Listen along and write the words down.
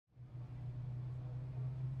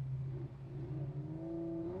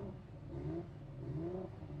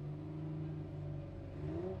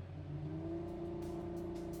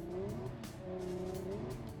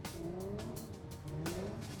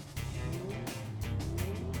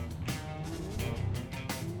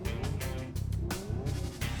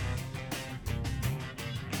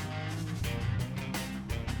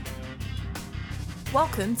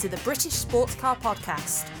Welcome to the British Sports Car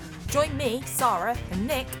Podcast. Join me, Sarah, and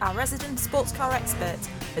Nick, our resident sports car expert,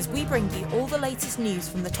 as we bring you all the latest news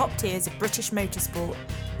from the top tiers of British motorsport,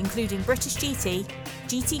 including British GT,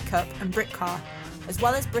 GT Cup and Britcar, as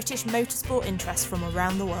well as British motorsport interests from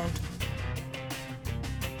around the world.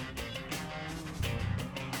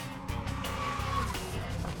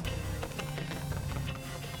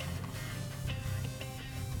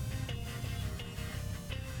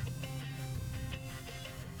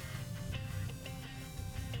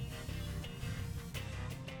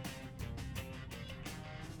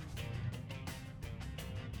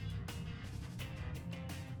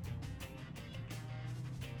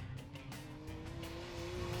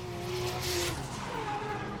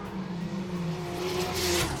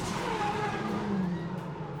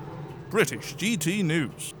 British GT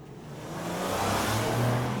News.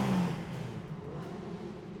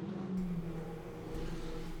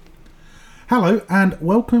 Hello and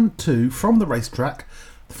welcome to From the Racetrack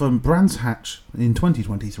from Brands Hatch in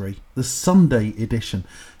 2023, the Sunday edition.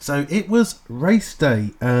 So it was race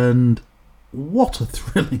day and what a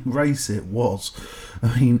thrilling race it was.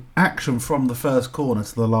 I mean, action from the first corner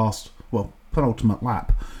to the last, penultimate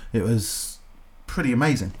lap. It was pretty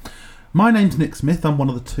amazing. My name's Nick Smith. I'm one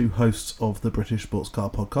of the two hosts of the British Sports Car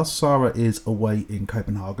Podcast. Sarah is away in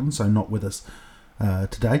Copenhagen, so not with us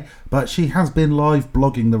today. But she has been live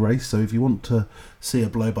blogging the race, so if you want to see a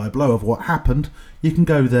blow-by-blow of what happened, you can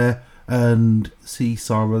go there and see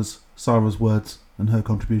Sarah's words and her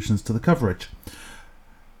contributions to the coverage.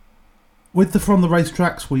 With the From the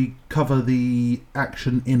Racetracks, we cover the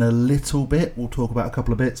action in a little bit. We'll talk about a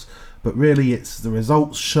couple of bits, but really it's the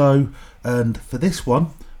results show. And for this one,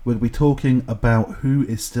 we'll be talking about who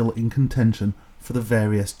is still in contention for the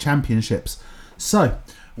various championships. So,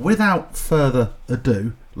 without further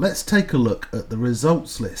ado, let's take a look at the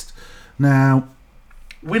results list. Now,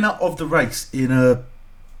 winner of the race in a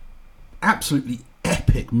absolutely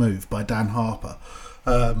epic move by Dan Harper.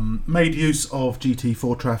 Made use of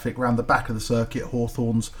GT4 traffic around the back of the circuit,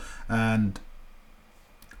 Hawthorns, and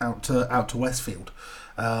out to Westfield.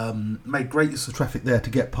 Made great use of traffic there to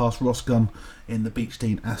get past Ross Gunn in the Beech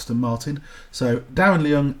Dean Aston Martin. So Darren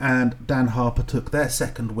Leung and Dan Harper took their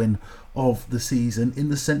second win of the season in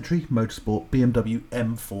the Century Motorsport BMW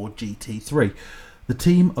M4 GT3. The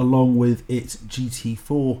team, along with its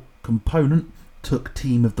GT4 component, took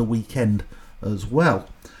team of the weekend as well.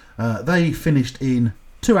 They finished in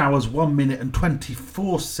 2 hours, 1 minute and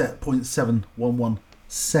 24.711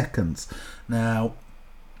 seconds. Now,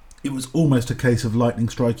 it was almost a case of lightning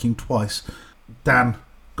striking twice. Dan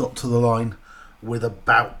got to the line with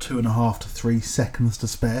about 2.5 to 3 seconds to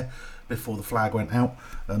spare before the flag went out.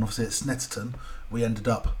 And obviously at Snetterton, we ended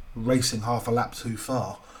up racing half a lap too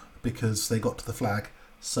far because they got to the flag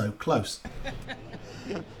so close.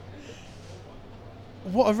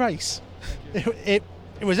 What a race. It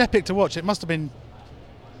was epic to watch. It must have been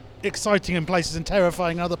exciting in places and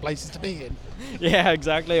terrifying in other places to be in. Yeah,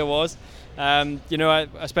 exactly, it was.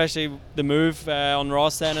 Especially the move on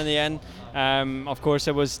Ross then in the end. Of course,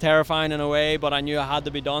 it was terrifying in a way, but I knew it had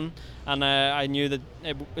to be done. And I knew that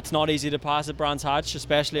it's not easy to pass at Brands Hatch,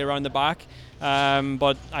 especially around the back.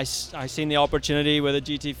 But I seen the opportunity with a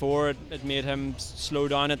GT4. It made him slow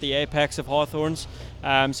down at the apex of Hawthorns.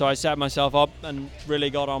 So I set myself up and really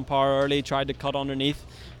got on power early, tried to cut underneath.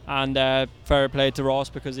 And fair play to Ross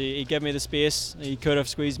because he gave me the space. He could have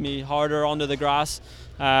squeezed me harder onto the grass,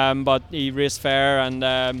 but he raced fair and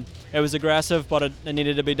it was aggressive, but it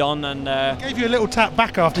needed to be done. And gave you a little tap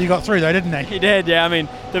back after you got through, though, didn't he? He did, yeah. I mean,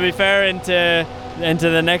 to be fair, into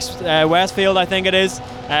the next Westfield, I think it is.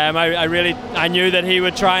 I knew that he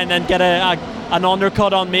would try and then get an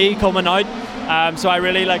undercut on me coming out. So I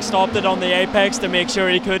really stopped it on the apex to make sure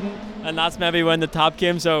he couldn't, and that's maybe when the tap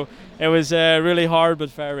came. So it was really hard but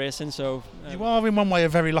fair racing. So you are in one way a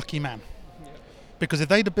very lucky man, because if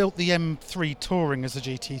they'd have built the M3 Touring as a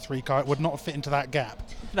GT3 car, it would not have fit into that gap.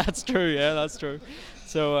 That's true, yeah, that's true.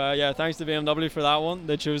 So thanks to BMW for that one.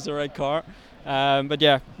 They chose the right car. But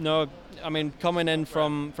yeah, no, I mean, coming in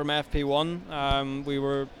from FP1, we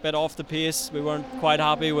were a bit off the pace. We weren't quite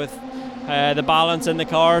happy with the balance in the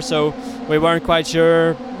car, so we weren't quite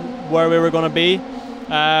sure where we were going to be.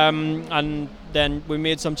 And then we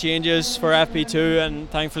made some changes for FP2, and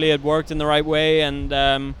thankfully it worked in the right way. And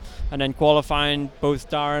then qualifying, both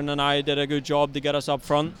Darren and I did a good job to get us up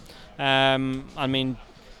front. I mean,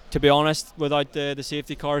 to be honest, without the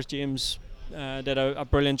safety cars, James did a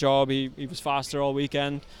brilliant job. He was faster all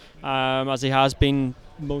weekend, as he has been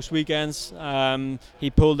most weekends. He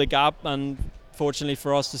pulled the gap, and fortunately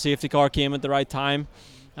for us, the safety car came at the right time.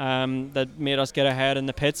 that made us get ahead in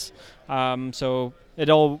the pits. So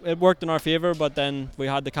it worked in our favour, but then we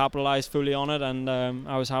had to capitalise fully on it, and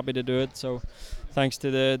I was happy to do it. So thanks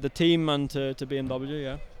to the team and to BMW,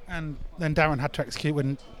 yeah. And then Darren had to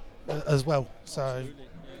execute as well, so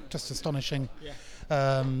just astonishing. Yeah.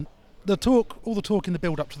 All the talk in the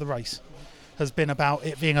build-up to the race has been about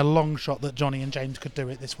it being a long shot that Johnny and James could do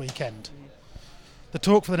it this weekend. The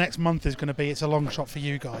talk for the next month is going to be it's a long shot for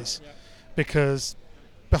you guys, because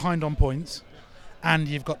behind on points and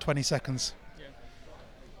you've got 20 seconds.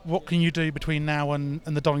 What can you do between now and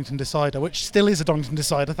the Donington Decider, which still is a Donington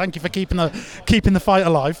Decider? Thank you for keeping the fight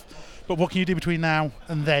alive. But what can you do between now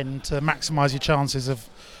and then to maximise your chances of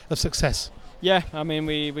success? Yeah, I mean,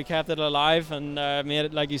 we kept it alive and made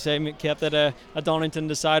it, like you say, kept it a Donington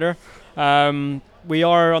Decider. We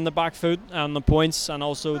are on the back foot on the points and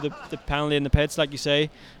also the penalty in the pits, like you say.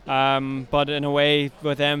 But in a way,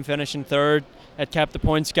 with them finishing third, it kept the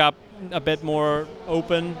points gap a bit more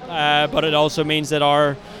open. But it also means that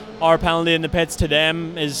our penalty in the pits to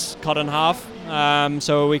them is cut in half.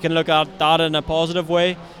 So we can look at that in a positive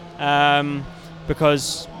way.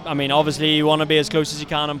 Because, I mean, obviously you want to be as close as you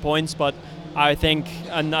can on points, but I think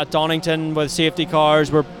at Donington with safety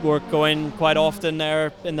cars, we're going quite often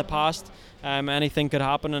there in the past. Anything could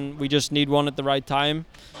happen, and we just need one at the right time.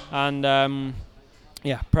 And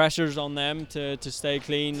pressure's on them to stay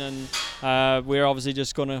clean, and we're obviously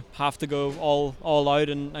just going to have to go all out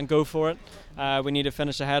and go for it. We need to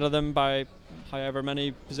finish ahead of them by however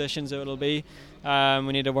many positions it'll be.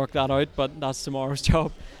 We need to work that out, but that's tomorrow's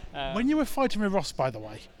job. When you were fighting with Ross, by the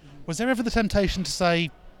way, was there ever the temptation to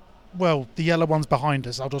say, well, the yellow one's behind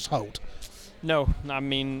us, I'll just hold? No, I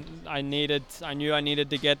mean, I knew I needed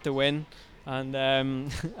to get the win, and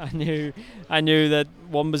I knew that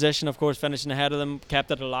one position, of course, finishing ahead of them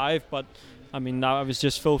kept it alive, but I mean, I was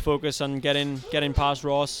just full focus on getting past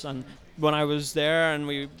Ross. And when I was there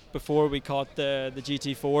and before we caught the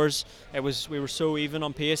GT4s, we were so even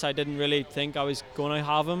on pace. I didn't really think I was going to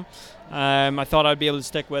have him. I thought I'd be able to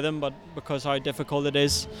stick with him, but because how difficult it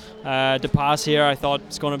is to pass here, I thought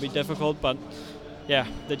it's going to be difficult. But yeah,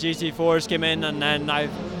 the GT4s came in, and then I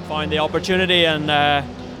found the opportunity and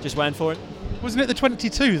just went for it. Wasn't it the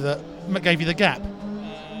 22 that gave you the gap?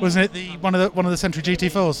 Wasn't it one of the Century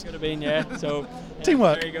GT4s? Could have been, yeah. So yeah,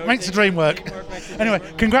 teamwork makes the dream work. Anyway,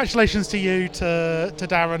 congratulations to you, to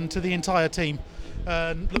Darren, to the entire team,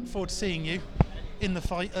 and look forward to seeing you in the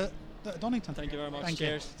fight at Donington. Thank you very much. Thank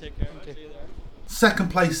Cheers. you. Take care. Thank you. See you there. Second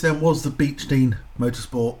place then was the Beechdene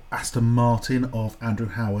Motorsport Aston Martin of Andrew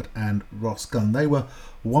Howard and Ross Gunn. They were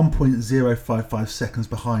 1.055 seconds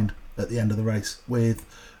behind at the end of the race, with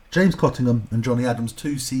James Cottingham and Johnny Adams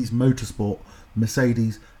 2C's Motorsport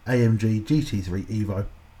Mercedes AMG GT3 Evo,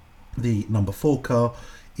 the number 4 car,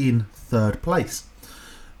 in third place.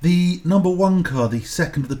 The number 1 car, the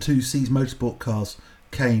second of the 2C's Motorsport cars,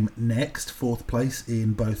 came next, fourth place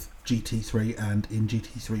in both GT3 and in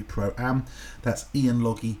GT3 Pro-Am. That's Ian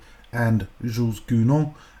Loggy and Jules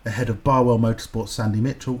Gounon, ahead of Barwell Motorsports' Sandy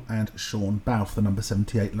Mitchell and Sean Bouth, the number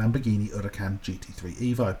 78 Lamborghini Huracan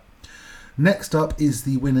GT3 Evo. Next up is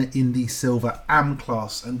the winner in the Silver Am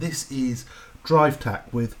class, and this is Drive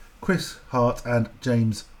Tack with Chris Hart and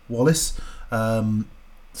James Wallis.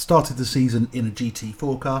 Started the season in a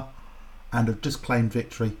GT4 car and have just claimed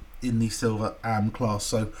victory in the Silver Am class,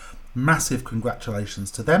 so massive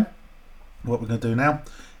congratulations to them. What we're going to do now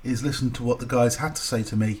is listen to what the guys had to say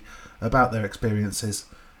to me about their experiences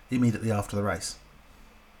immediately after the race.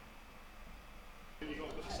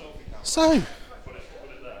 So,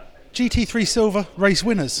 GT3 Silver race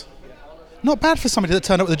winners. Not bad for somebody that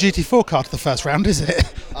turned up with a GT4 car to the first round, is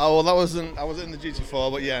it? Oh, well, I was in the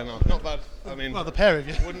GT4, but yeah, no, not bad. I mean, well, the pair of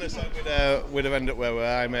you. Wouldn't have said we'd have ended up where we were.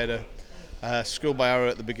 I made a school by error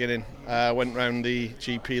at the beginning. Went round the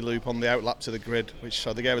GP loop on the outlap to the grid,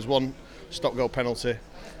 so they gave us one stop-go penalty,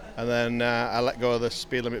 and then I let go of the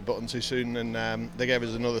speed limit button too soon, and they gave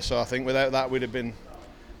us another. So I think without that, we'd have been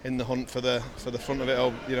in the hunt for the front of it,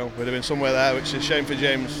 or we'd have been somewhere there, which is a shame for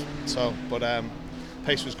James. So, but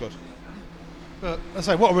pace was good. But I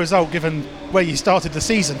say, what a result given where you started the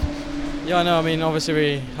season. Yeah, I know. I mean, obviously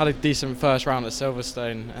we had a decent first round at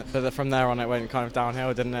Silverstone, but from there on it went kind of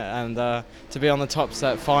downhill, didn't it? And to be on the top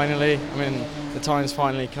set finally, I mean, the time's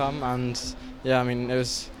finally come, and yeah, I mean,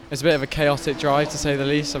 it's a bit of a chaotic drive to say the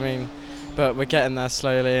least. I mean, but we're getting there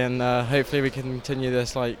slowly, and hopefully we can continue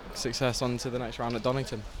this success on to the next round at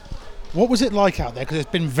Donington. What was it like out there? Because it's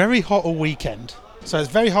been very hot all weekend, so it's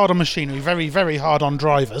very hard on machinery, very, very hard on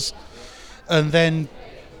drivers. And then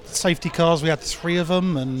safety cars, we had 3 of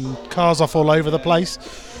them, and cars off all over the place.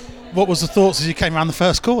 What was the thoughts as you came around the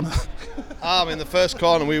first corner? I mean, the first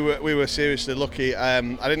corner we were seriously lucky. I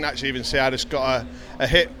didn't actually even see. I just got a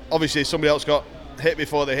hit. Obviously, somebody else got hit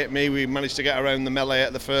before they hit me. We managed to get around the melee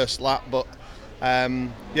at the first lap, but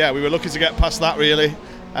we were lucky to get past that. Really,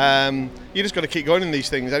 you just got to keep going in these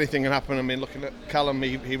things. Anything can happen. I mean, looking at Callum,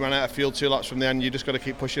 he ran out of fuel 2 laps from the end. You just got to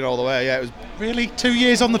keep pushing all the way. Yeah, it was really 2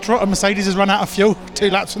 years on the trot, and Mercedes has run out of fuel 2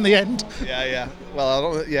 laps from the end. Yeah. Well, I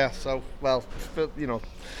don't. Yeah. So, well, you know,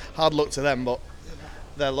 hard luck to them, but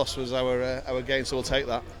their loss was our gain, so we'll take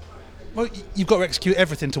that. Well, you've got to execute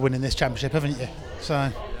everything to win in this championship, haven't you?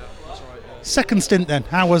 So, second stint then,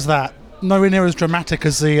 how was that? Nowhere near as dramatic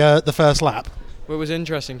as the first lap. Well, it was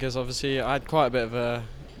interesting because obviously I had quite a bit of a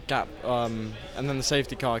gap, and then the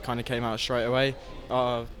safety car kind of came out straight away,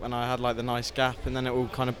 and I had like the nice gap, and then it all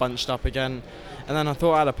kind of bunched up again. And then I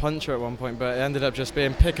thought I had a puncture at one point, but it ended up just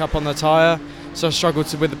being pick up on the tyre, so I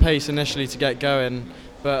struggled with the pace initially to get going.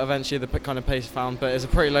 But eventually the kind of pace found. But it was a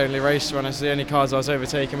pretty lonely race to run. It's the only cars I was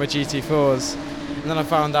overtaking were GT4s. And then I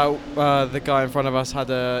found out the guy in front of us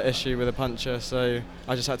had an issue with a puncture, so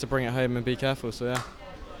I just had to bring it home and be careful. So yeah.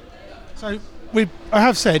 So I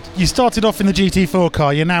have said you started off in the GT4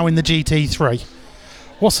 car. You're now in the GT3.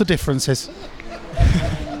 What's the differences?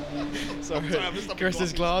 Sorry,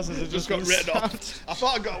 Chris's glasses have just got written off. I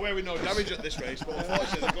thought I got away with no damage at this race, but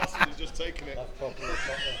unfortunately the glasses have just taken it.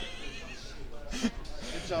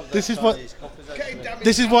 This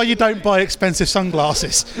is why you don't buy expensive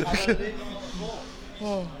sunglasses.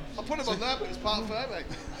 I'll put them on there, but it's part of fair, mate.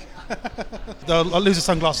 I'll lose the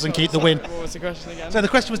sunglasses and keep the win. What was the question again? So the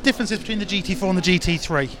question was differences between the GT4 and the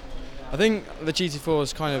GT3. I think the GT4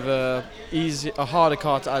 is kind of a harder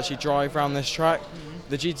car to actually drive around this track.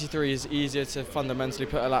 The GT3 is easier to fundamentally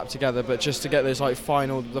put a lap together, but just to get those the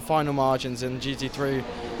final margins in GT3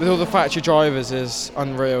 with all the factory drivers is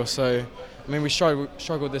unreal. So I mean, we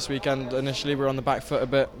struggled this weekend. Initially, we were on the back foot a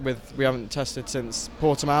bit. We haven't tested since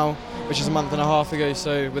Portimao, which is a month and a half ago.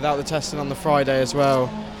 So without the testing on the Friday as well,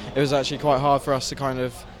 it was actually quite hard for us to kind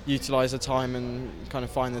of utilise the time and kind of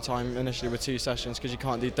find the time initially with 2 sessions, because you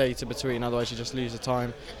can't do data between, otherwise you just lose the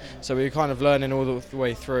time. So we were kind of learning all the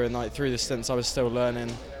way through, and through the stints I was still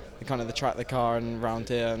learning the track, the car, and around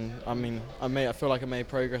here. And I mean, I feel like I made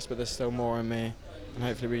progress, but there's still more in me, and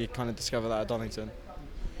hopefully we kind of discover that at Donington.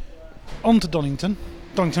 On to Donington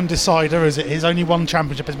Decider as it is. Only one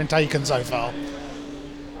championship has been taken so far.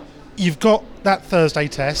 You've got that Thursday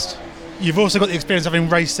test. You've also got the experience of having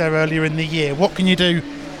raced there earlier in the year. What can you do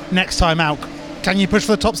next time out? Can you push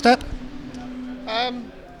for the top step?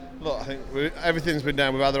 Look, I think everything's been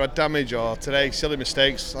down. We've either had damage or today silly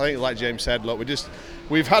mistakes. I think, like James said, look,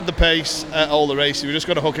 we've had the pace at all the races. We've just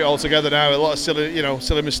got to hook it all together now. A lot of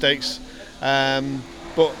silly mistakes.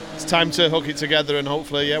 But it's time to hook it together, and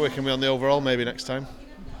hopefully, we can be on the overall maybe next time.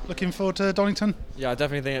 Looking forward to Donington? Yeah, I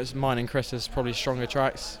definitely think it's mine and Chris's probably stronger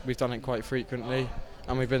tracks. We've done it quite frequently,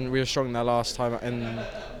 and we were strong there last time,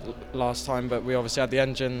 but we obviously had the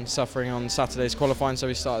engine suffering on Saturday's qualifying, so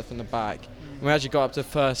we started from the back. And we actually got up to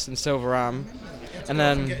first in Silverham, and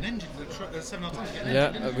then we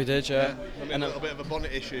did, And a little bit of a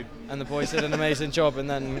bonnet issue. And the boys did an amazing job, and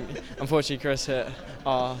then unfortunately Chris hit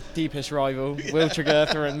our deepest rival, Will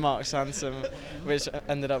Tregertha and Mark Sansom, which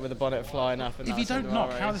ended up with the bonnet flying up. And if you don't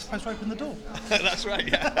knock, how are they supposed to open the door? That's right,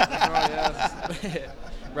 yeah. That's right, yeah.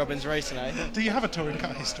 Robin's racing, eh? Do you have a touring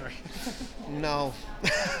car history? No.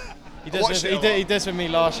 He did this with me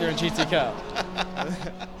last year in GT Cup.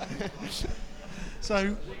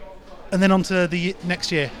 So, and then on to the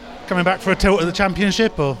next year. Coming back for a tilt at the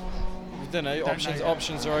championship, or? We don't know.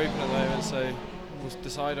 Options are open at the moment, so we'll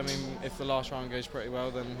decide. I mean, if the last round goes pretty well,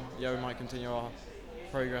 then we might continue our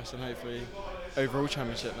progress and hopefully overall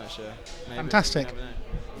championship next year. Maybe. Fantastic.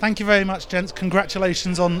 Thank you very much, gents.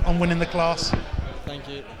 Congratulations on winning the class. Thank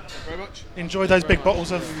you. Very much. Enjoy those big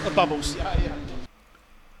bottles of bubbles. Yeah.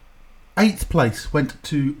 8th place went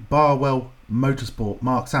to Barwell Motorsport.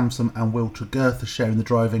 Mark Sansom and Will Tregertha sharing the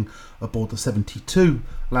driving aboard the 72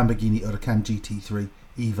 Lamborghini Huracan GT3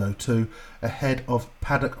 Evo 2 ahead of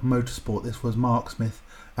Paddock Motorsport. This was Mark Smith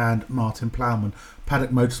and Martin Plowman.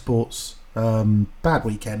 Paddock Motorsport's bad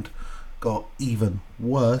weekend got even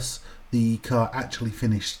worse. The car actually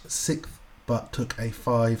finished 6th but took a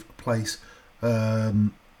 5-place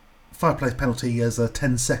penalty as a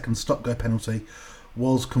 10-second stop-go penalty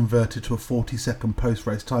was converted to a 40-second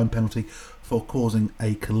post-race time penalty for causing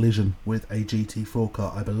a collision with a GT4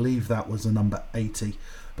 car. I believe that was the number 80,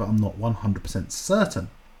 but I'm not 100% certain.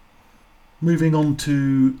 Moving on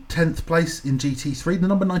to 10th place in GT3, the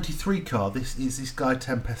number 93 car. This is this guy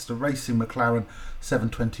Tempesta Racing McLaren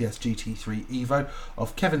 720S GT3 Evo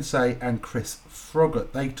of Kevin Say and Chris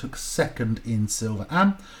Froggatt. They took 2nd in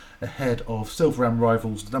Silverham, ahead of Silver Ram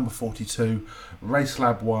rivals number 42,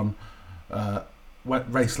 Racelab 1,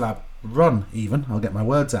 Racelab Run even, I'll get my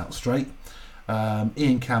words out straight,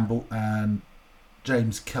 Ian Campbell and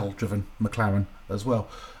James Kell driven McLaren as well.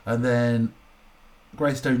 And then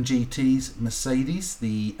Greystone GT's Mercedes,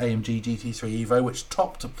 the AMG GT3 Evo, which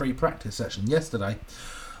topped a pre-practice session yesterday.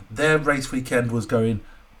 Their race weekend was going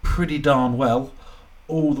pretty darn well,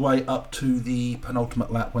 all the way up to the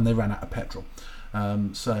penultimate lap when they ran out of petrol.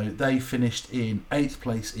 So they finished in 8th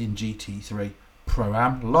place in GT3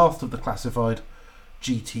 Pro-Am, last of the classified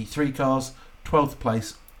GT3 cars, 12th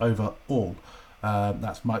place overall.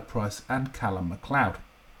 That's Mike Price and Callum McLeod.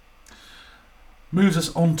 Moves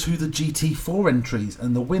us on to the GT4 entries,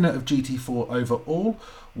 and the winner of GT4 overall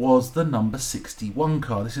was the number 61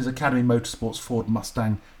 car. This is Academy Motorsports Ford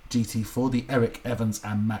Mustang GT4, the Eric Evans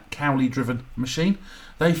and Matt Cowley driven machine.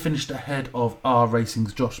 They finished ahead of R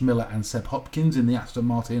Racing's Josh Miller and Seb Hopkins in the Aston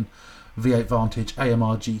Martin V8 Vantage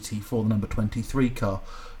AMR GT4, the number 23 car,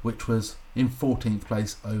 which was in 14th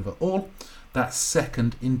place overall. That's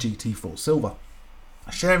second in GT4 Silver.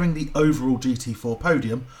 Sharing the overall GT4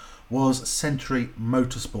 podium was Century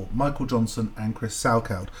Motorsport, Michael Johnson and Chris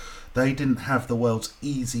Salkeld. They didn't have the world's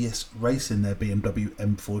easiest race in their BMW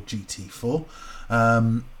M4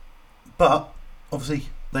 GT4, but obviously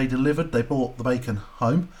they delivered, they brought the bacon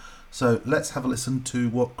home. So let's have a listen to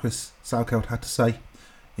what Chris Salkeld had to say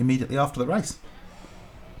immediately after the race.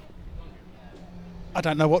 I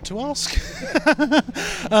don't know what to ask.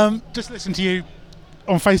 Just listen to you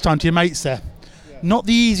on FaceTime to your mates there. Yeah. Not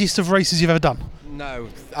the easiest of races you've ever done. No,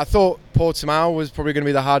 I thought Portimao was probably going to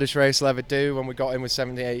be the hardest race I'll ever do when we got in with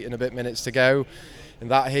 78 and a bit minutes to go in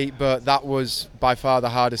that heat, but that was by far the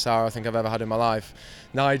hardest hour I think I've ever had in my life.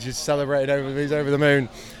 Nigel's celebrated he's over the moon.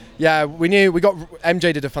 Yeah,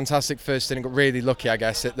 MJ did a fantastic first stint and got really lucky, I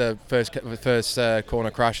guess, at the first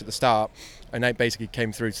corner crash at the start, and they basically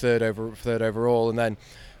came through third overall, and then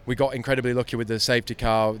we got incredibly lucky with the safety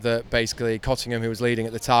car that basically Cottingham, who was leading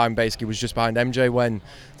at the time, basically was just behind MJ when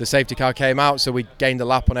the safety car came out, so we gained a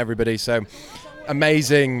lap on everybody. So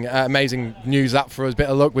amazing news that for us, bit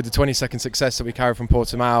of luck with the 20-second success that we carried from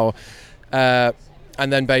Portimao.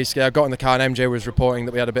 And then basically I got in the car and MJ was reporting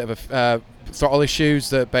that we had a bit of a throttle issues,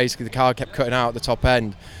 that basically the car kept cutting out at the top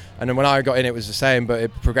end. And then when I got in it was the same, but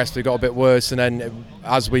it progressively got a bit worse, and then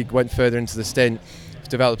as we went further into the stint,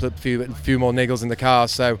 developed a few more niggles in the car,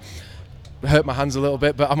 so it hurt my hands a little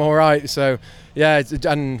bit, but I'm all right. So yeah,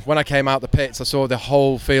 and when I came out the pits I saw the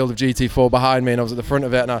whole field of GT4 behind me and I was at the front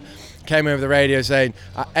of it, and I came over the radio saying,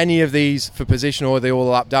 are any of these for position or are they all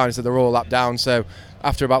lap down? He said they're all lap down. So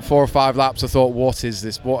after about 4 or 5 laps I thought, what is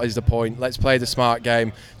this? What is the point? Let's play the smart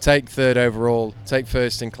game, take third overall, take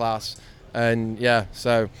first in class. And yeah,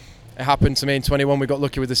 so it happened to me in 21. We got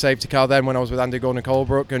lucky with the safety car then when I was with Andy Gordon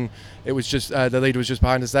Colebrook, and it was just the leader was just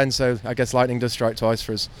behind us then, so I guess lightning does strike twice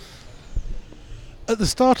for us. At the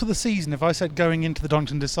start of the season, if I said going into the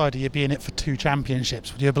Donington Decider you'd be in it for 2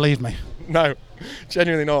 championships, would you believe me? No,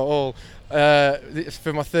 genuinely not at all.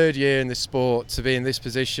 For my 3rd year in this sport, to be in this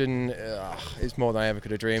position, it's more than I ever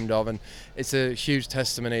could have dreamed of, and it's a huge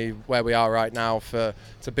testimony where we are right now to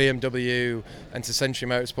BMW and to Century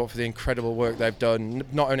Motorsport for the incredible work they've done,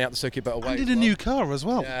 not only at the circuit but away. And did a new car as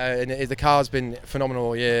well. Yeah, and the car's been phenomenal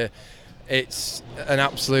all year. It's an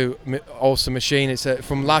absolute awesome machine. It's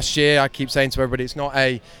from last year. I keep saying to everybody, it's not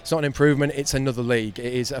an improvement. It's another league.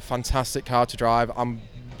 It is a fantastic car to drive. I'm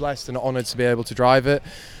blessed and honoured to be able to drive it,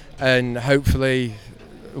 and hopefully,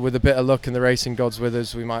 with a bit of luck and the racing gods with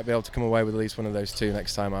us, we might be able to come away with at least one of those 2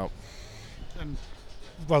 next time out.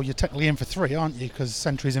 Well, you're technically in for 3, aren't you? Because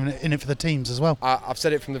Century's in it for the teams as well. I've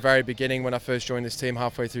said it from the very beginning when I first joined this team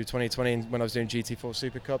halfway through 2020 when I was doing GT4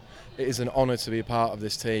 Super Cup. It is an honour to be a part of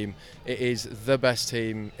this team. It is the best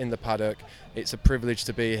team in the paddock. It's a privilege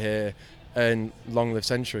to be here, and long live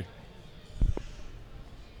Century.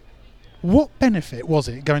 What benefit was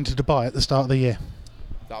it going to Dubai at the start of the year?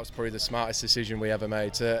 That was probably the smartest decision we ever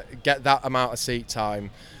made, to get that amount of seat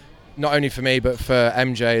time. Not only for me, but for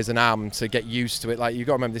MJ as an AM to get used to it. Like, you've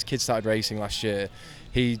got to remember, this kid started racing last year.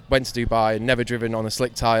 He went to Dubai, never driven on a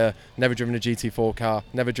slick tyre, never driven a GT4 car,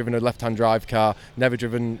 never driven a left-hand drive car, never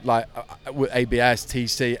driven like ABS,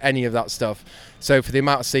 TC, any of that stuff. So for the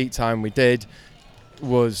amount of seat time we did,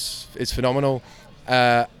 it's phenomenal.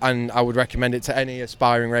 And I would recommend it to any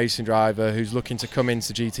aspiring racing driver who's looking to come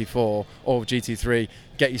into GT4 or GT3.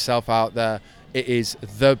 Get yourself out there. It is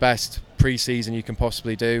the best pre-season you can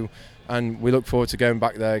possibly do, and we look forward to going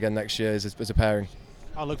back there again next year as a pairing.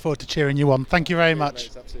 I look forward to cheering you on. Thank you very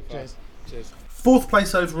much. Cheers. 4th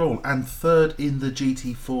place overall and 3rd in the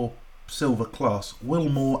GT4 silver class, Will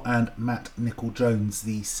Moore and Matt Nicol-Jones,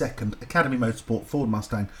 the second Academy Motorsport Ford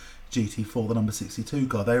Mustang GT4, the number 62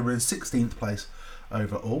 car. They were in 16th place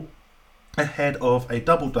overall, ahead of a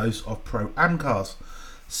double dose of Pro-Am cars.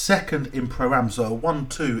 Second in Pro-Am, so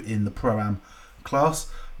 1-2 in the Pro-Am class,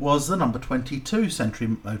 was the number 22 Century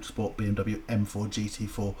Motorsport BMW M4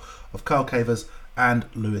 GT4 of Carl Cavers and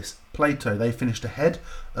Lewis Plato. They finished ahead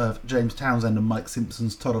of James Townsend and Mike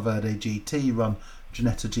Simpson's Toro Verde GT run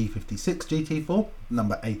Ginetta G56 GT4,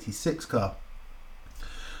 number 86 car.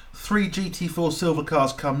 3 GT4 silver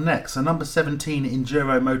cars come next. A number 17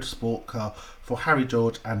 Enduro Motorsport car for Harry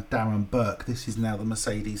George and Darren Burke. This is now the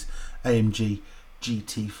Mercedes AMG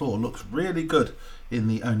GT4. Looks really good in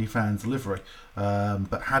the OnlyFans livery,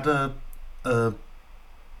 but had an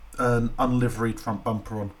unliveried front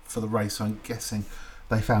bumper on for the race, so I'm guessing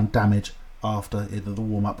they found damage after either the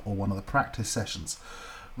warm-up or one of the practice sessions.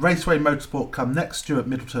 Raceway Motorsport come next. Stuart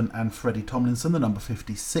Middleton and Freddie Tomlinson, the number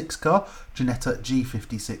 56 car, Ginetta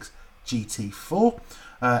G56 GT4.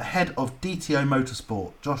 Head of DTO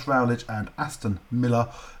Motorsport, Josh Rowledge and Aston Miller,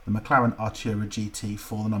 the McLaren Artura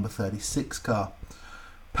GT4, the number 36 car.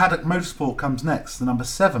 Paddock Motorsport comes next, the number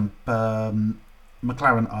 7 McLaren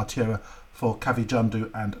Artura for Kavi Jundu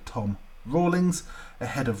and Tom Rawlings.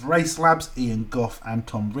 Ahead of Race Labs, Ian Goff and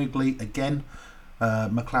Tom Wrigley, again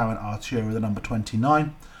McLaren Artura, the number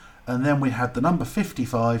 29. And then we had the number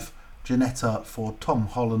 55 Ginetta for Tom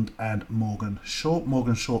Holland and Morgan Short.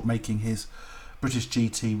 Morgan Short making his British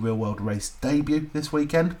GT real world race debut this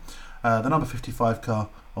weekend. The number 55 car,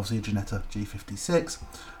 obviously a Ginetta G56.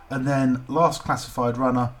 And then last classified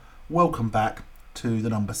runner, welcome back to the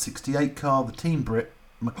number 68 car, the Team Brit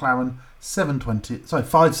McLaren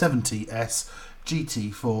 570S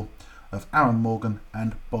GT4 of Aaron Morgan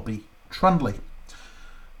and Bobby Trundley.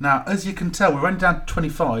 Now, as you can tell, we went down to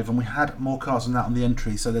 25 and we had more cars than that on the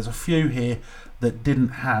entry, so there's a few here that didn't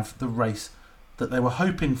have the race that they were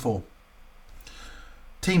hoping for.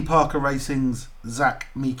 Team Parker Racing's Zach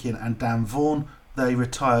Meakin and Dan Vaughan, they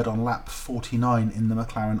retired on lap 49 in the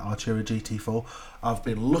McLaren Artura GT4. I've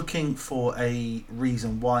been looking for a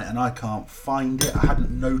reason why and I can't find it. I hadn't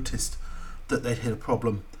noticed that they'd hit a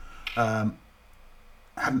problem.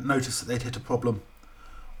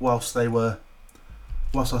 Whilst I was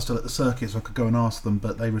still at the circuit, so I could go and ask them,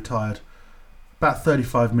 but they retired about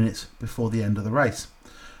 35 minutes before the end of the race.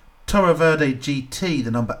 Toro Verde GT,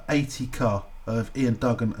 the number 80 car of Ian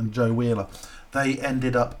Duggan and Joe Wheeler, they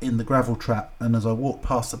ended up in the gravel trap, and as I walked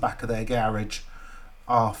past the back of their garage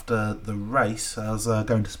after the race, I was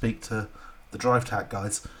going to speak to the drive tack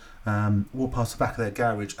guys, walked past the back of their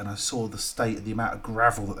garage and I saw the state of the amount of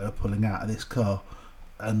gravel that they were pulling out of this car,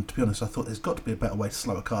 and to be honest I thought there's got to be a better way to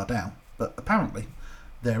slow a car down, but apparently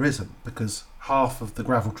there isn't, because half of the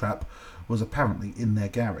gravel trap was apparently in their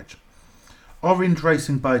garage. Orange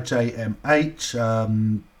Racing by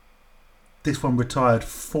JMH, this one retired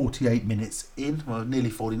 48 minutes in, well nearly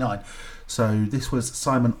 49, so this was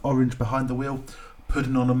Simon Orange behind the wheel,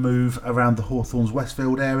 putting on a move around the Hawthorns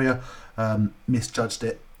Westfield area, misjudged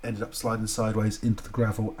it, ended up sliding sideways into the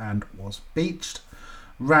gravel and was beached.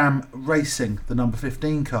 Ram Racing, the number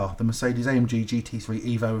 15 car, the Mercedes AMG GT3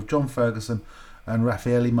 Evo of John Ferguson and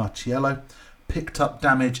Raffaele Marciello, picked up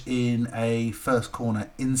damage in a first corner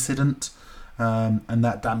incident, and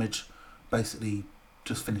that damage basically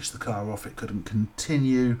just finished the car off. It couldn't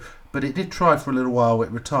continue, but it did try for a little while. It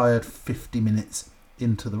retired 50 minutes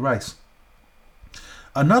into the race.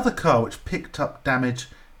 Another car which picked up damage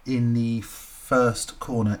in the first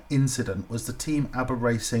corner incident was the Team ABBA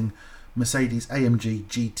Racing Mercedes AMG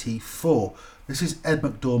GT4. This is Ed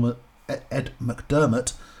McDermott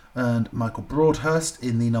and Michael Broadhurst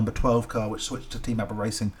in the number 12 car, which switched to Team ABBA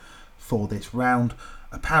Racing for this round.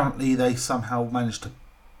 Apparently they somehow managed to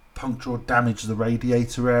puncture or damage the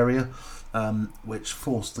radiator area, which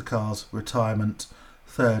forced the car's retirement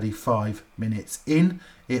 35 minutes in.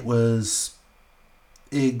 It was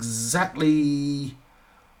exactly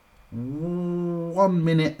 1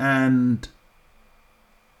 minute and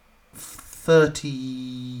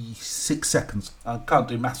 36 seconds. I can't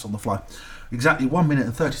do maths on the fly. Exactly 1 minute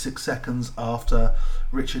and 36 seconds after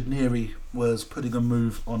Richard Neary was putting a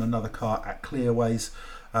move on another car at Clearways.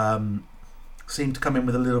 Seemed to come in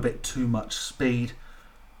with a little bit too much speed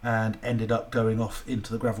and ended up going off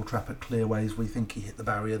into the gravel trap at Clearways. We think he hit the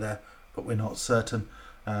barrier there, but we're not certain.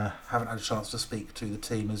 Haven't had a chance to speak to the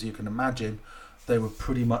team. As you can imagine, they were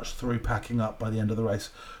pretty much through packing up by the end of the race,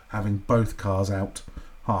 having both cars out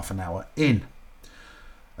half an hour in.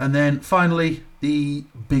 And then finally, the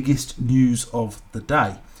biggest news of the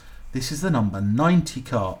day. This is the number 90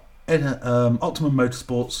 car, Optimum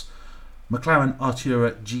Motorsports McLaren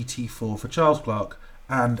Artura GT4 for Charles Clark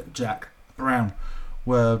and Jack Brown.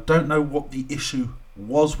 Well, don't know what the issue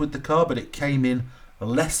was with the car, but it came in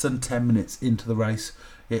less than 10 minutes into the race.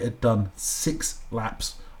 It had done 6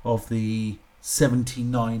 laps of the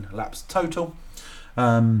 79 laps total.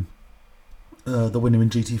 The winner in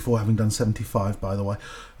GT4 having done 75, by the way.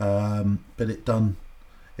 But it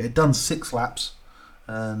had done 6 laps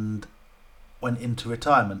and went into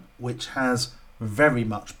retirement, which has very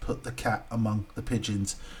much put the cat among the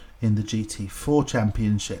pigeons in the GT4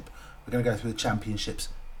 championship. We're going to go through the championships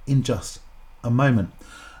in just a moment,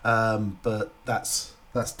 but that's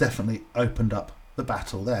definitely opened up the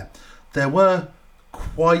battle there. There were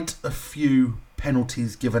quite a few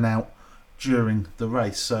penalties given out during the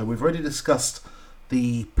race. So we've already discussed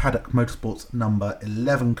the Paddock Motorsports number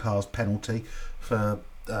 11 car's penalty for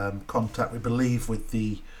contact, we believe, with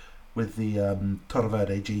the Toro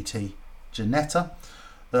Verde GT Ginetta.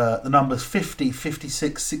 The numbers 50,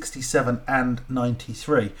 56, 67 and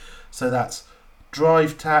 93. So that's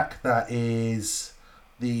drive tack, that is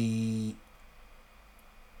the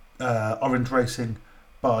Orange Racing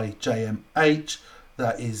by JMH,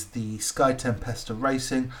 that is the Sky Tempesta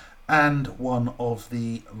Racing, and one of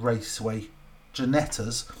the Raceway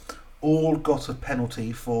Ginettas, all got a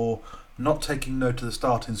penalty for not taking note of the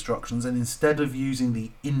start instructions, and instead of using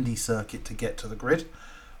the Indy circuit to get to the grid,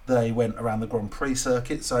 they went around the Grand Prix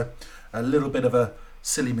circuit. So a little bit of a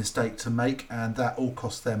silly mistake to make, and that all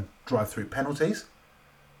cost them drive-through penalties.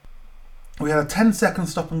 We had a 10-second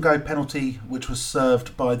stop and go penalty which was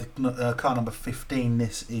served by the car number 15.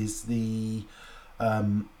 This is the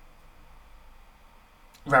Ram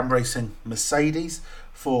Racing Mercedes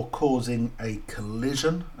for causing a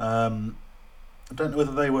collision. I don't know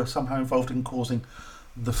whether they were somehow involved in causing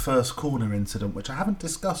the first corner incident, which I haven't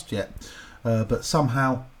discussed yet, but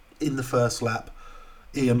somehow in the first lap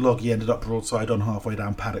Ian Loggy ended up broadside on halfway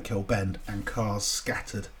down Paddock Hill Bend and cars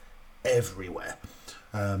scattered everywhere,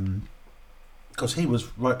 because he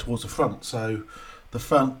was right towards the front, so the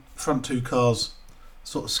front two cars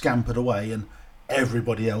sort of scampered away and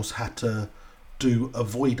everybody else had to do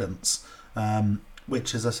avoidance,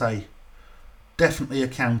 which, as I say, definitely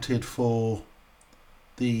accounted for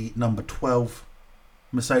the number 12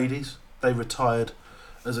 Mercedes. They retired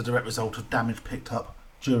as a direct result of damage picked up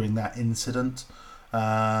during that incident.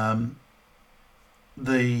 The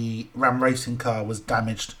Ram Racing car was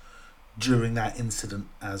damaged during that incident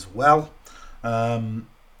as well.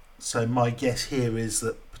 So my guess here is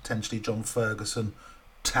that potentially John Ferguson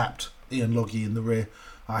tapped Ian Loggy in the rear.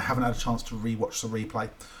 I haven't had a chance to rewatch the replay,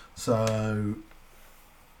 so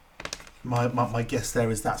my guess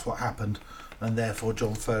there is that's what happened, and therefore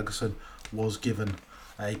John Ferguson was given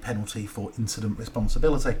a penalty for incident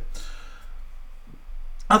responsibility.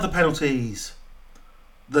 Other penalties.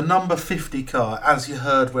 The number 50 car, as you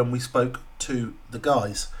heard when we spoke to the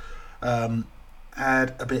guys, had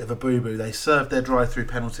a bit of a boo-boo. They served their drive-through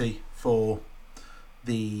penalty for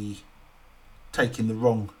the taking the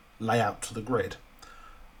wrong layout to the grid,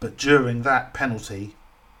 but during that penalty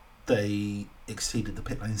they exceeded the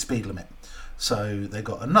pit lane speed limit, so they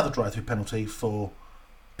got another drive-through penalty for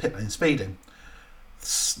pit lane speeding.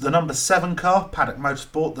 The number 7 car, Paddock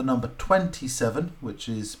Motorsport, the number 27, which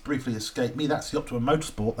is briefly escaped me, that's the Optimum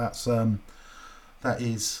Motorsport, that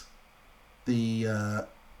is the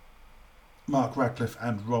Mark Radcliffe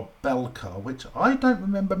and Rob Bell car, which I don't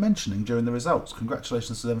remember mentioning during the results.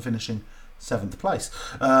 Congratulations to them finishing 7th place.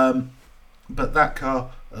 But that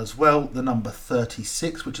car as well, the number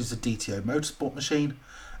 36, which is a DTO Motorsport machine,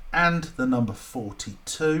 and the number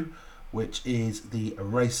 42, which is the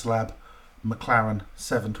Racelab McLaren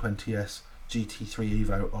 720S GT3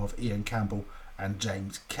 Evo of Ian Campbell and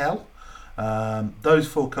James Kell. Those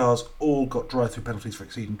 4 cars all got drive-through penalties for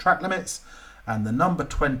exceeding track limits, and the number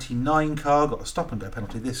 29 car got a stop and go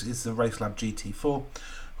penalty. This is the Racelab GT4,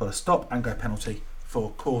 got a stop and go penalty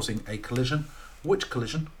for causing a collision. Which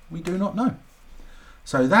collision we do not know.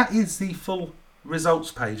 So that is the full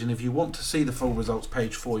results page, and if you want to see the full results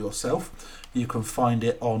page for yourself, you can find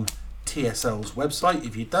it on TSL's website.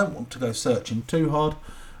 If you don't want to go searching too hard,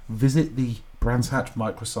 visit the Brands Hatch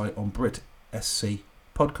microsite on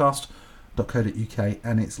britscpodcast.co.uk,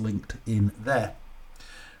 and it's linked in there.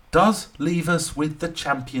 Does leave us with the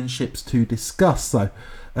championships to discuss though.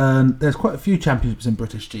 There's quite a few championships in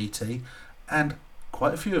British GT, and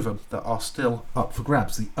quite a few of them that are still up for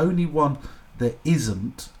grabs. The only one that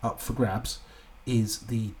isn't up for grabs is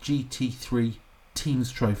the GT3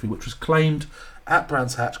 Teams Trophy, which was claimed at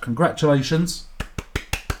Brands Hatch. Congratulations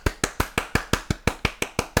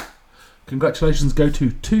congratulations go to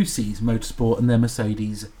 2Cs Motorsport and their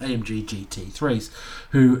Mercedes AMG GT3s,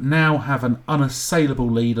 who now have an unassailable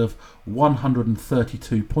lead of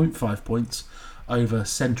 132.5 points over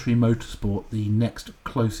Century Motorsport, the next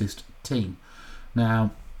closest team.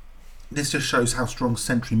 Now, this just shows how strong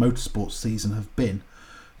Century Motorsport's season have been,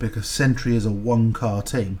 because Century is a one-car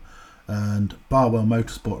team and Barwell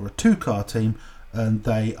Motorsport are a two-car team, and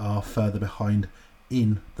they are further behind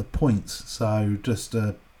in the points. So just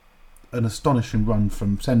an astonishing run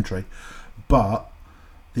from Century, but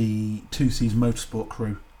the 2Cs Motorsport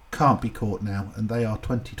crew can't be caught now, and they are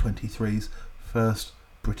 2023's first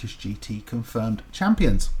British GT confirmed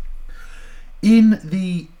champions. In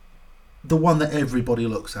the one that everybody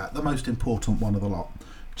looks at, the most important one of the lot,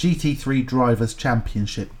 GT3 Drivers'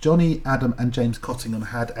 Championship, Johnny Adam and James Cottingham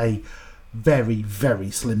had a very,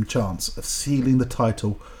 very slim chance of sealing the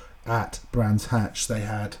title at Brands Hatch. They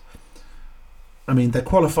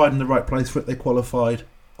qualified in the right place for it. They qualified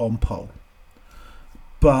on pole,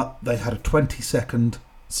 but they had a 20-second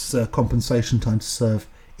compensation time to serve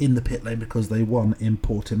in the pit lane because they won in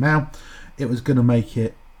Portimao. It was going to make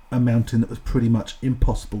it a mountain that was pretty much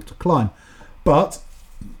impossible to climb, but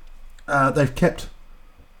they've kept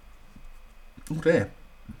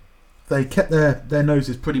their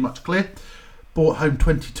noses pretty much clear. Brought home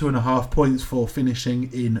 22.5 points for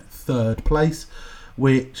finishing in third place,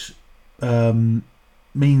 which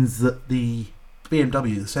means that the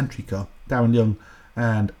BMW, the Century car, Darren Young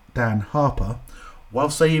and Dan Harper,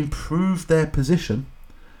 whilst they improved their position,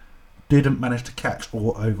 didn't manage to catch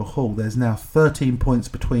or overhaul. There's now 13 points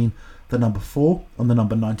between the number 4 and the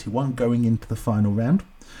number 91 going into the final round.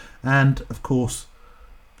 And, of course,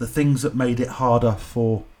 the things that made it harder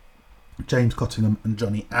for James Cottingham and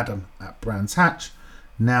Johnny Adam at Brands Hatch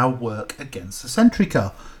now work against the Century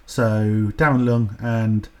car. So Darren Young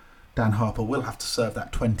and Dan Harper will have to serve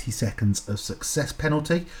that 20 seconds of success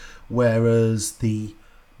penalty, whereas the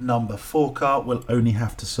number 4 car will only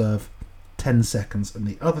have to serve 10 seconds. And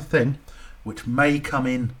the other thing, which may come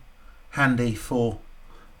in handy for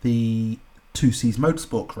the 2Cs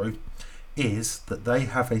Motorsport crew, is that they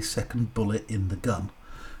have a second bullet in the gun.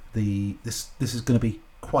 This is going to be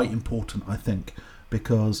quite important, I think,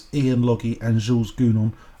 because Ian Loggy and Jules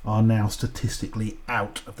Gounon are now statistically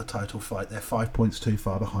out of the title fight. They're 5 points too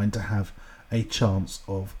far behind to have a chance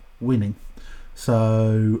of winning.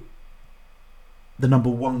 So the number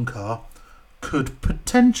 1 car could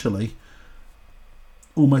potentially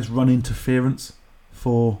almost run interference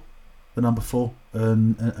for the number 4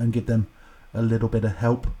 and give them a little bit of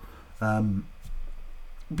help. It'd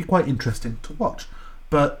be quite interesting to watch.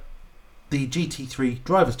 But the GT3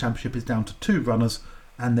 Drivers' Championship is down to 2 runners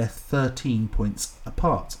and they're 13 points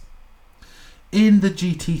apart. In the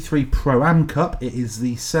GT3 Pro-Am Cup, it is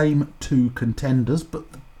the same 2 contenders,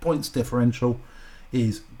 but the points differential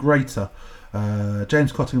is greater.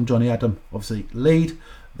 James Cottingham, Johnny Adam obviously lead.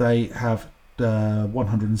 They have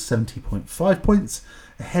 170.5 points,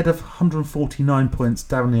 ahead of 149 points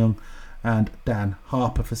Darren Young and Dan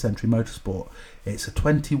Harper for Century Motorsport. It's a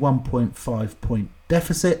 21.5 point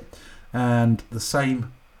deficit, and the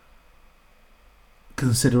same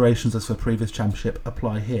considerations as for previous championship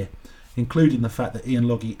apply here, including the fact that Ian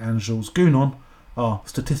Loggy and Jules Gounon are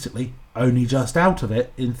statistically only just out of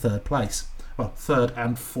it in third place. Well, third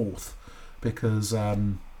and fourth, because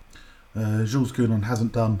Jules Gounon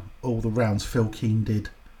hasn't done all the rounds. Phil Keane did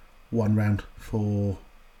 1 round for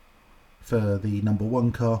the number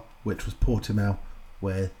 1 car, which was Portimao,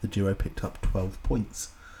 where the duo picked up 12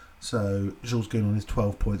 points. So Jules Gounon is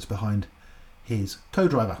 12 points behind his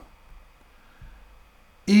co-driver.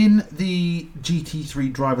 In the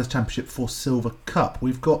GT3 Drivers' Championship for Silver Cup,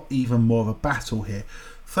 we've got even more of a battle here.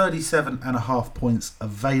 37.5 points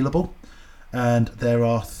available, and there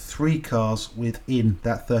are 3 cars within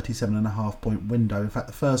that 37.5 point window. In fact,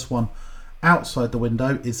 the first one outside the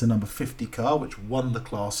window is the number 50 car, which won the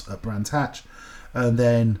class at Brands Hatch, and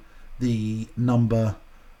then the number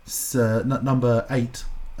 8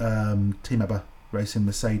 Team Ebba Racing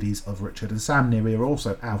Mercedes of Richard and Sam Neary are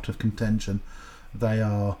also out of contention. They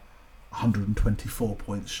are 124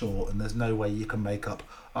 points short, and there's no way you can make up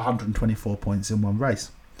 124 points in one race.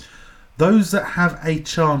 Those that have a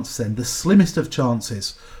chance then, the slimmest of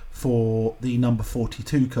chances for the number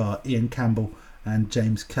 42 car, Ian Campbell and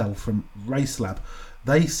James Kell from Racelab,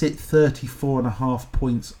 they sit 34.5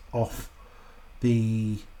 points off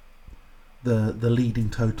the leading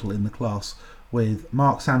total in the class, with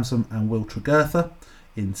Mark Samson and Will Tregurtha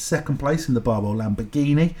in second place in the Barwell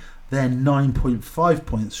Lamborghini. They're 9.5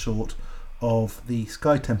 points short of the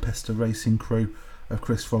Sky Tempesta racing crew of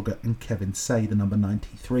Chris Frogger and Kevin Say, the number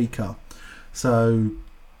 93 car. So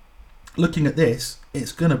looking at this,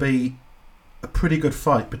 it's going to be a pretty good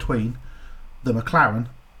fight between the McLaren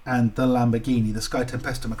and the Lamborghini, the Sky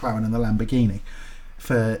Tempesta McLaren and the Lamborghini.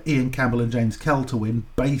 For Ian Campbell and James Kell to win,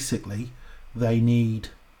 basically, they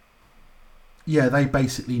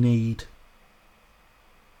basically need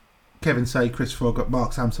Kevin Say, Chris Froggatt,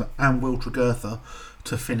 Mark Sampson and Will Tregurtha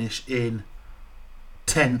to finish in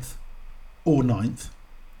 10th or 9th.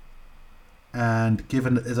 And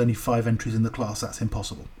given that there's only 5 entries in the class, that's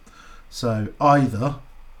impossible. So either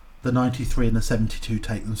the 93 and the 72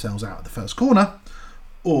 take themselves out of the first corner,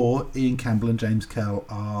 or Ian Campbell and James Kell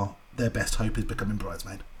are their best hope is becoming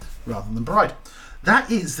bridesmaid rather than bride. That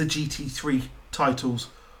is the GT3 titles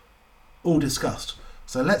all discussed.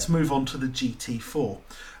 So let's move on to the GT4.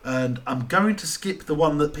 And I'm going to skip the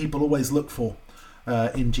one that people always look for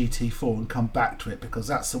in GT4 and come back to it, because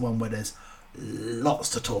that's the one where there's lots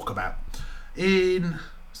to talk about.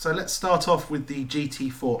 So let's start off with the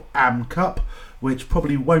GT4 AM Cup, which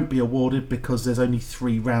probably won't be awarded because there's only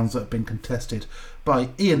 3 rounds that have been contested by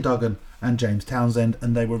Ian Duggan and James Townsend,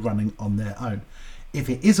 and they were running on their own. If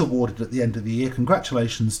it is awarded at the end of the year,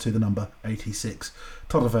 congratulations to the number 86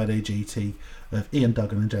 Toddler Verde GT of Ian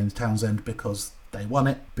Duggan and James Townsend, because they won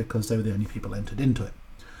it, because they were the only people entered into it.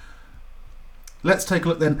 Let's take a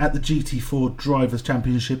look then at the GT4 Drivers'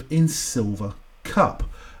 Championship in Silver Cup.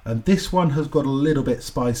 And this one has got a little bit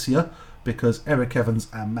spicier because Eric Evans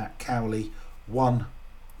and Matt Cowley won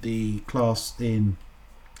the class in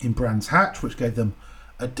Brands Hatch, which gave them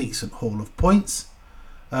a decent haul of points.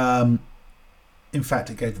 In fact,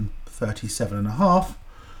 it gave them 37.5.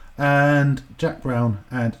 And Jack Brown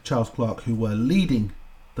and Charles Clark, who were leading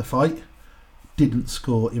the fight, didn't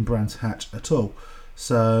score in Brands Hatch at all.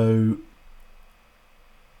 So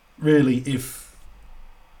really, if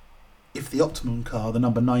the Optimum car, the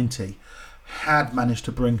number 90, had managed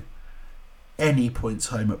to bring any points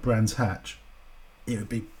home at Brands Hatch, it would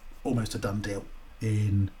be almost a done deal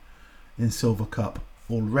in Silver Cup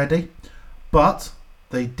already. But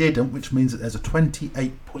they didn't, which means that there's a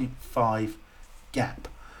 28.5 gap.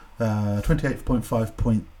 28.5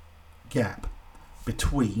 point gap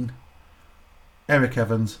between Eric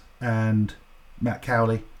Evans and Matt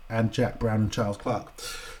Cowley and Jack Brown and Charles Clark.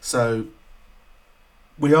 So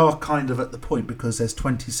we are kind of at the point, because there's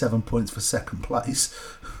 27 points for second place,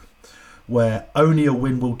 where only a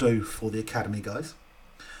win will do for the Academy guys.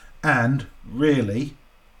 And really,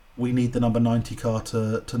 we need the number 90 car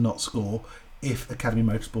to not score if Academy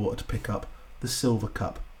Motorsport are to pick up the Silver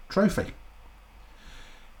Cup trophy.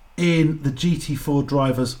 In the GT4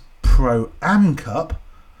 Drivers Pro-Am Cup,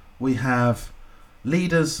 we have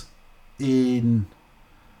leaders in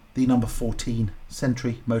the number 14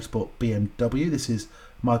 Century Motorsport BMW. This is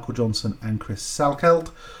Michael Johnson and Chris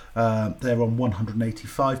Salkeld. They're on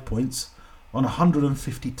 185 points. On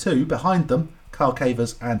 152 behind them, Carl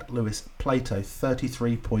Cavers and Lewis Plato,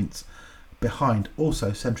 33 points behind.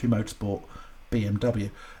 Also Century Motorsport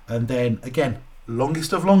BMW. And then again,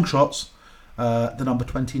 longest of long shots, the number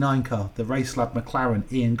 29 car, the Race Lab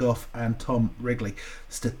McLaren, Ian Goff and Tom Wrigley,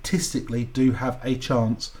 statistically do have a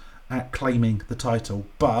chance at claiming the title,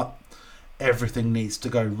 but everything needs to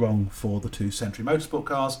go wrong for the 2 Century Motorsport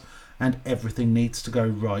cars, and everything needs to go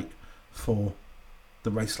right for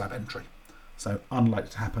the Race Lab entry. So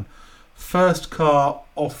unlikely to happen. First car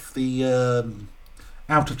off the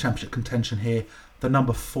out of championship contention here, the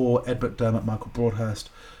number 4 Ed McDermott Michael Broadhurst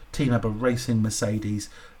Team Abba Racing Mercedes.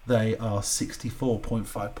 They are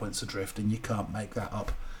 64.5 points adrift, and you can't make that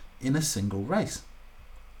up in a single race.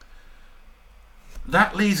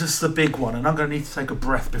 That leaves us the big one, and I'm going to need to take a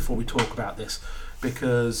breath before we talk about this,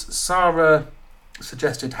 because Sarah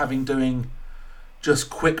suggested doing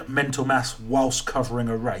just quick mental maths whilst covering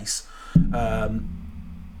a race.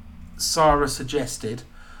 Sarah suggested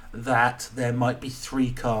that there might be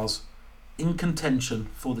 3 cars in contention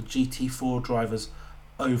for the GT4 drivers'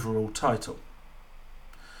 overall title.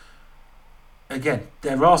 Again,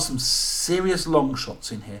 there are some serious long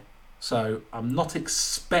shots in here, so I'm not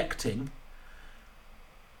expecting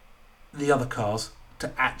the other cars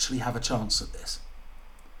to actually have a chance at this.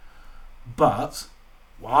 But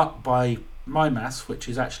by my maths, which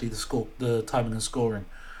is actually the timing and scoring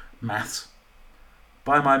maths,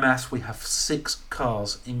 by my maths we have 6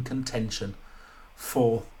 cars in contention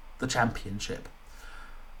for the championship.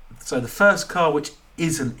 So the first car which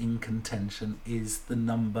isn't in contention is the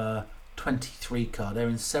number 23 car. They're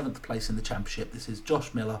in 7th place in the championship. This is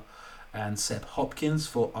Josh Miller and Seb Hopkins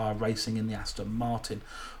for our racing in the Aston Martin.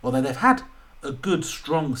 Although they've had a good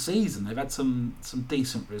strong season, they've had some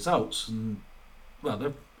decent results, and well,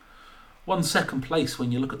 they've won 2nd place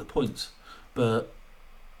when you look at the points, but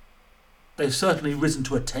they've certainly risen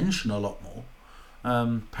to attention a lot more.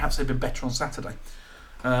 Perhaps they've been better on Saturday.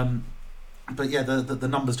 But yeah, the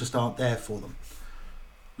numbers just aren't there for them.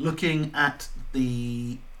 Looking at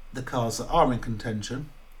the cars that are in contention,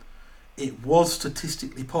 it was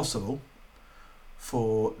statistically possible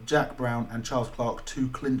for Jack Brown and Charles Clark to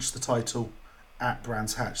clinch the title at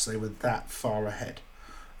Brands Hatch. They were that far ahead.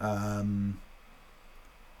 They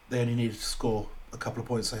only needed to score a couple of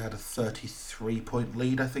points. They had a 33-point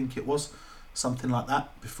lead, I think it was, something like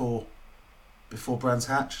that, before Brands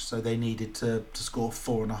Hatch. So they needed to score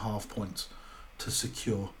 4.5 points to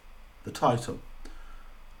secure the title.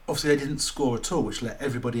 Obviously, they didn't score at all, which let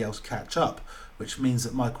everybody else catch up, which means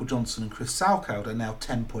that Michael Johnson and Chris Salkeld are now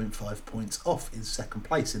 10.5 points off in second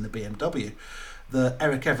place in the BMW. The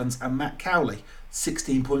Eric Evans and Matt Cowley,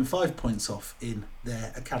 16.5 points off in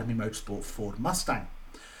their Academy Motorsport Ford Mustang.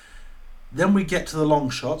 Then we get to the long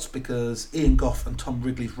shots, because Ian Goff and Tom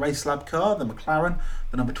Wrigley's Race Lab car, the McLaren,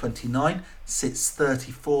 the number 29, sits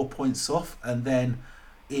 34 points off, and then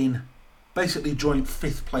in basically joint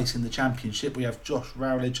 5th place in the championship we have Josh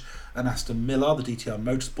Rowledge and Aston Miller, the DTR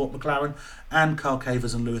Motorsport McLaren, and Carl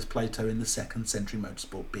Cavers and Lewis Plato in the second Century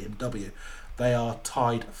Motorsport BMW. They are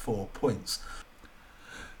tied 4 points.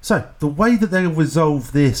 So the way that they'll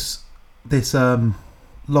resolve this log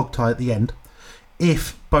tie at the end,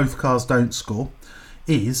 if both cars don't score,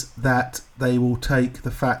 is that they will take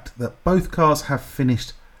the fact that both cars have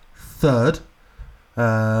finished third.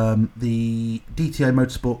 The DTA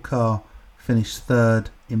Motorsport car finished third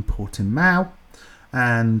in Portimao,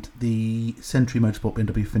 and the Century Motorsport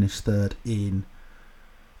BMW finished third in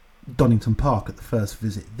Donington Park at the first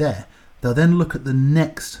visit there. They'll then look at the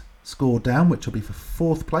next score down, which will be for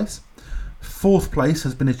 4th place. 4th place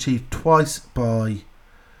has been achieved twice by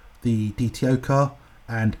the DTO car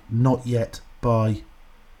and not yet by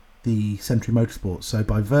the Century Motorsport. So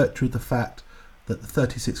by virtue of the fact that the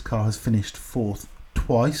 36 car has finished 4th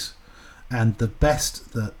twice, and the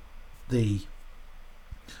best that the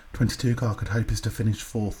 22 car could hope is to finish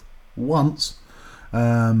 4th once,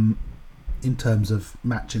 in terms of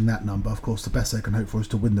matching that number. Of course, the best they can hope for is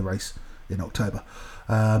to win the race in October.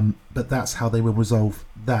 But that's how they will resolve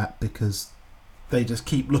that, because they just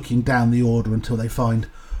keep looking down the order until they find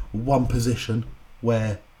one position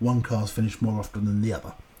where one car's finished more often than the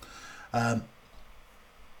other.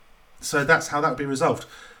 So that's how that will be resolved.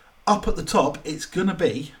 Up at the top, it's going to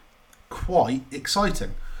be quite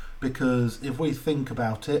exciting, because if we think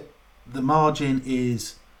about it, the margin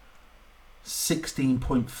is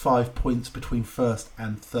 16.5 points between 1st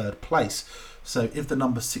and 3rd place. So if the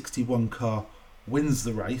number 61 car wins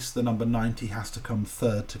the race, the number 90 has to come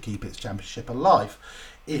 3rd to keep its championship alive.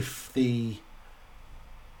 If the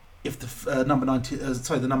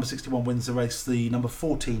number 61 wins the race, the number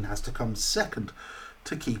 14 has to come 2nd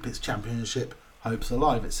to keep its championship hopes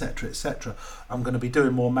alive, etc., etc. I'm going to be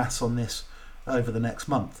doing more maths on this over the next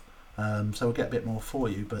month, so we'll get a bit more for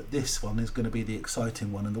you, but this one is going to be the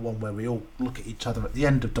exciting one, and the one where we all look at each other at the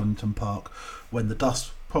end of Donington Park, when the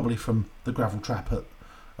dust, probably from the gravel trap at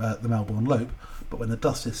the Melbourne Loop, but when the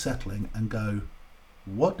dust is settling, and go,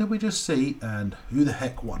 what did we just see, and who the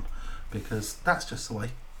heck won? Because that's just the way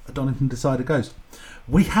a Donington Decider goes.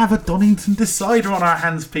 We have a Donington Decider on our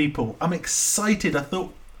hands, people. I'm excited. I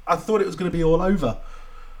thought it was going to be all over,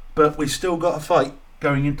 but we've still got a fight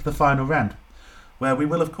going into the final round, where we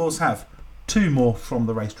will of course have 2 more from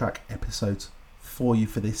the Racetrack episodes for you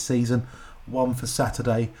for this season. One for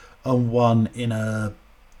Saturday and one in a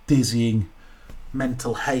dizzying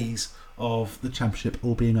mental haze of the championship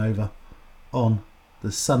all being over on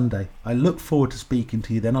the Sunday. I look forward to speaking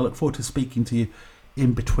to you then. I look forward to speaking to you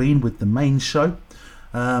in between with the main show.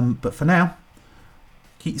 But for now,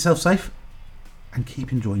 keep yourself safe and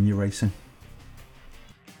keep enjoying your racing.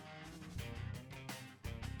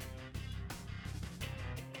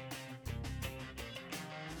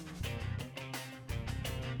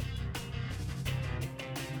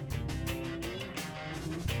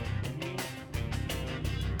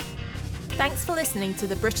 Thanks for listening to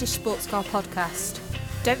the British Sports Car Podcast.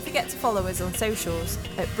 Don't forget to follow us on socials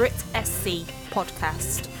at BritSC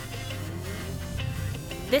Podcast.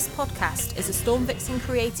 This podcast is a Storm Vixen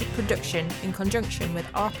created production in conjunction with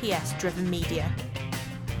RPS Driven Media.